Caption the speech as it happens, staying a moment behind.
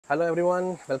Hello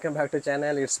everyone, welcome back to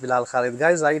channel. It's Bilal Khalid.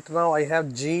 Guys, right now I have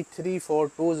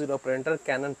G3420 printer,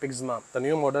 Canon PIXMA, the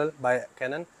new model by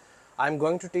Canon. I'm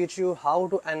going to teach you how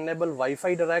to enable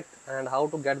Wi-Fi direct and how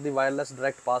to get the wireless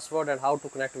direct password and how to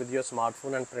connect with your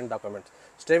smartphone and print documents.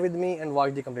 Stay with me and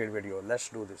watch the complete video. Let's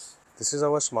do this. This is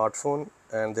our smartphone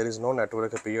and there is no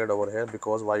network appeared over here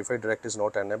because Wi-Fi direct is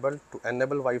not enabled. To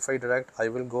enable Wi-Fi direct, I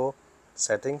will go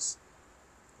settings.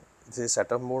 This is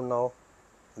setup mode now.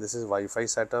 This is Wi-Fi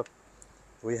setup.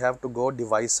 We have to go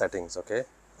device settings. Okay,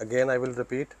 again I will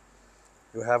repeat,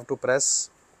 you have to press,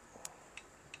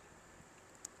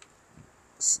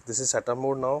 this is setup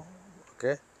mode now.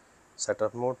 Okay,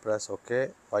 setup mode, press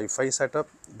OK. Wi-Fi setup,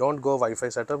 don't go Wi-Fi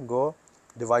setup, go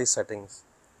device settings,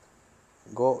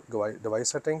 go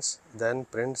device settings, then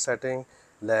print setting,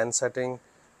 LAN setting.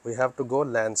 We have to go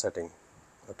LAN setting.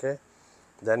 Okay,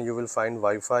 then you will find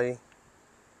Wi-Fi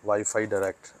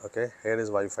direct. Okay, here is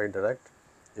Wi-Fi direct.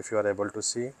 If you are able to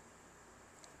see,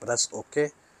 press OK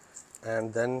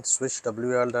and then switch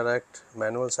WL direct,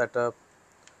 manual setup.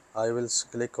 I will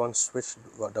click on switch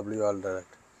WL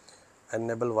direct.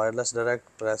 Enable wireless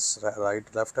direct, press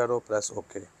left arrow, press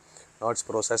OK. Now it's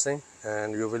processing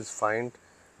and you will find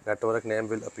network name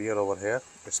will appear over here.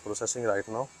 It's processing right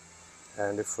now,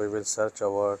 and if we will search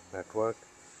our network,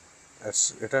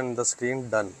 it's written in the screen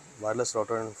done, wireless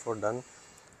router info done.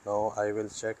 Now I will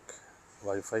check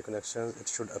Wi-Fi connections. It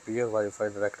should appear Wi-Fi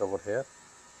direct over here.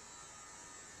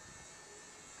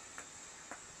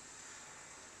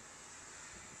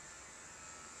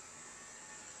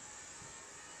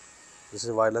 This is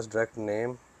wireless direct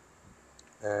name,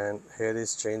 and here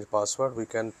is change password. We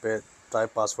can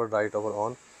type password right over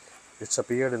on. It's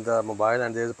appeared in the mobile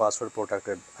and there is password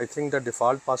protected. I think the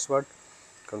default password,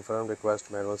 confirm request,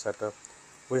 manual setup.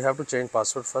 We have to change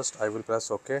password first. I will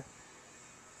press OK.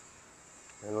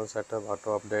 Manual setup,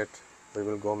 auto update. We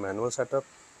will go manual setup,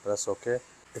 press OK.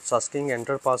 It's asking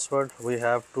enter password. We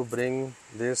have to bring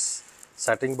this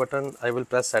setting button. I will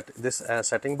press this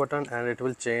setting button and it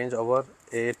will change our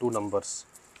A to numbers.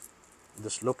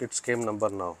 Just look, it's came number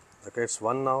now. Okay, it's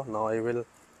 1 now. Now I will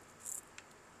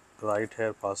write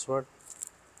here password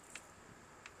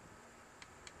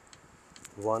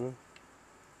 1,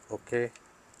 OK,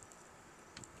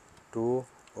 2,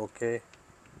 OK,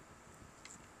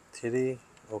 3,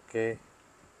 OK,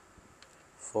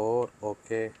 4,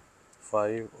 OK,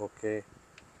 5, OK,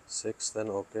 6, then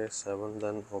OK, 7,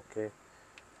 then OK,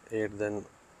 8, then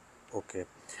OK.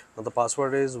 Now the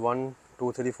password is 1,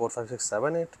 2, 3, 4, 5, 6,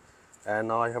 7, 8, and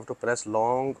now I have to press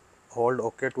long hold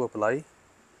OK to apply.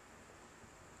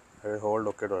 I will hold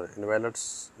OK to invalid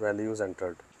values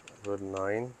entered.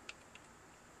 9,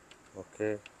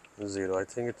 OK, 0. I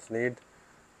think it need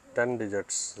 10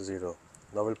 digits, 0.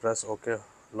 Now we'll press OK,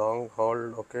 long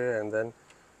hold OK, and then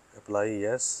apply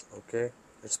yes. OK,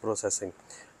 it's processing.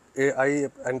 I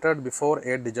entered before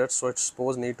 8 digits, so it's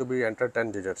supposed need to be entered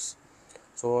 10 digits.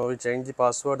 So we change the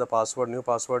password. The password, new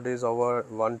password is our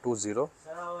 120.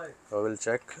 I will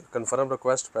check, confirm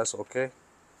request, press OK,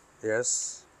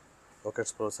 yes. OK,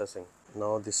 it's processing.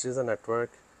 Now this is the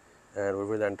network and we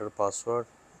will enter password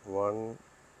 1,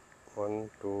 1,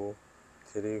 2,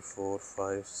 3, 4,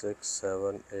 5, 6,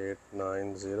 7, 8,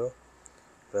 9, 0.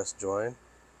 Press join.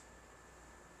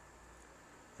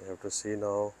 You have to see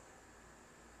now.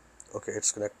 Okay,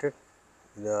 it's connected.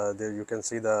 There you can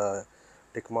see the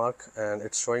tick mark and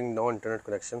it's showing no internet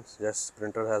connections. Yes,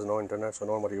 printer has no internet, so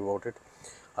don't worry about it.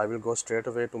 I will go straight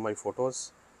away to my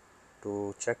photos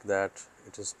to check that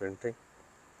it is printing.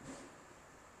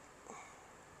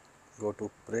 Go to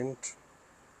print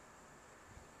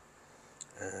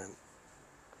and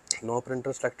no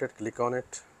printer selected, click on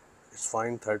it. It's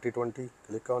fine, 3020,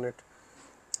 click on it,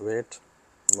 wait.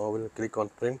 Now we'll click on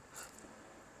print.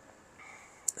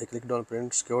 I clicked on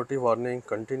print, security warning,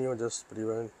 continue, just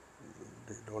prevent,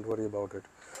 don't worry about it.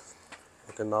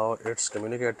 Okay, now it's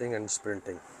communicating and it's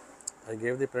printing. I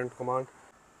gave the print command,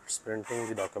 it's printing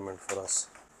the document for us.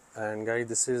 And guys,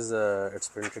 this is it's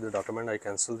printed the document. I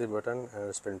cancel the button and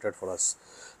it's printed for us.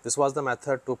 This was the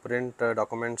method to print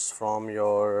documents from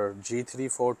your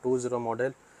G3420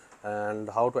 model, and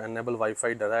how to enable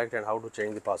Wi-Fi direct and how to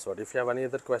change the password. If you have any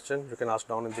other question, you can ask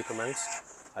down in the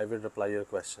comments. I will reply your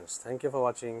questions. Thank you for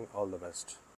watching. All the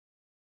best.